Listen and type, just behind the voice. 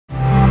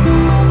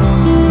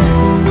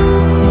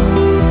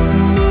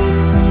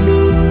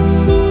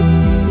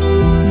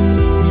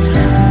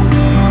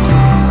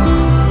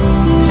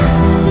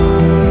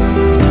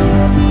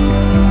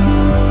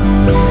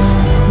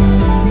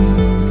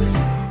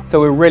So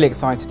we're really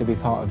excited to be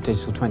part of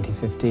Digital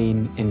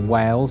 2015 in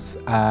Wales.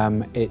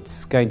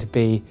 It's going to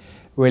be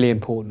really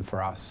important for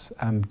us.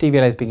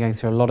 DVLA has been going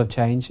through a lot of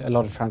change, a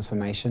lot of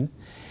transformation,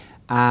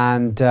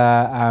 and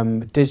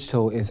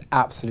digital is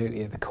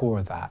absolutely at the core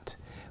of that.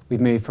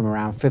 We've moved from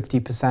around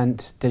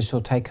 50%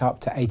 digital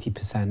take-up to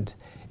 80%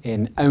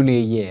 in only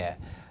a year.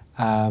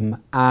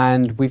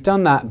 And we've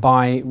done that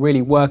by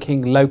really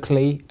working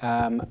locally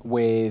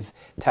with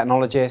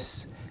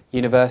technologists,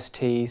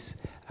 universities,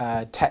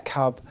 Tech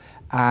Hub,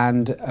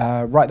 and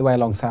right the way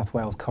along South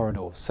Wales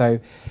corridor. So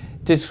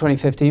Digital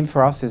 2015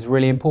 for us is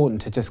really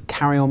important to just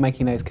carry on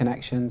making those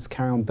connections,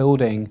 carry on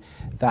building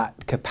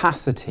that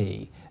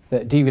capacity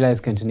that DVLA is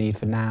going to need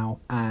for now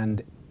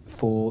and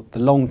for the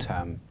long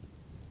term.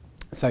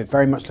 So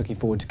very much looking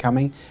forward to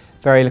coming,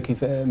 much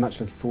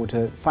looking forward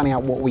to finding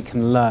out what we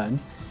can learn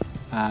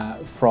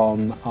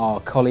from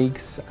our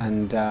colleagues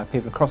and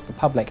people across the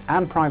public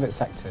and private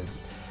sectors.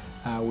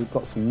 We've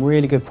got some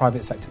really good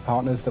private sector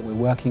partners that we're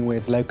working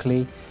with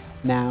locally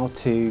now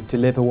to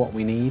deliver what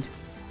we need,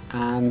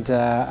 and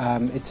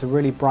it's a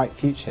really bright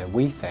future,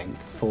 we think,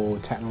 for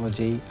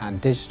technology and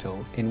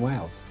digital in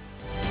Wales.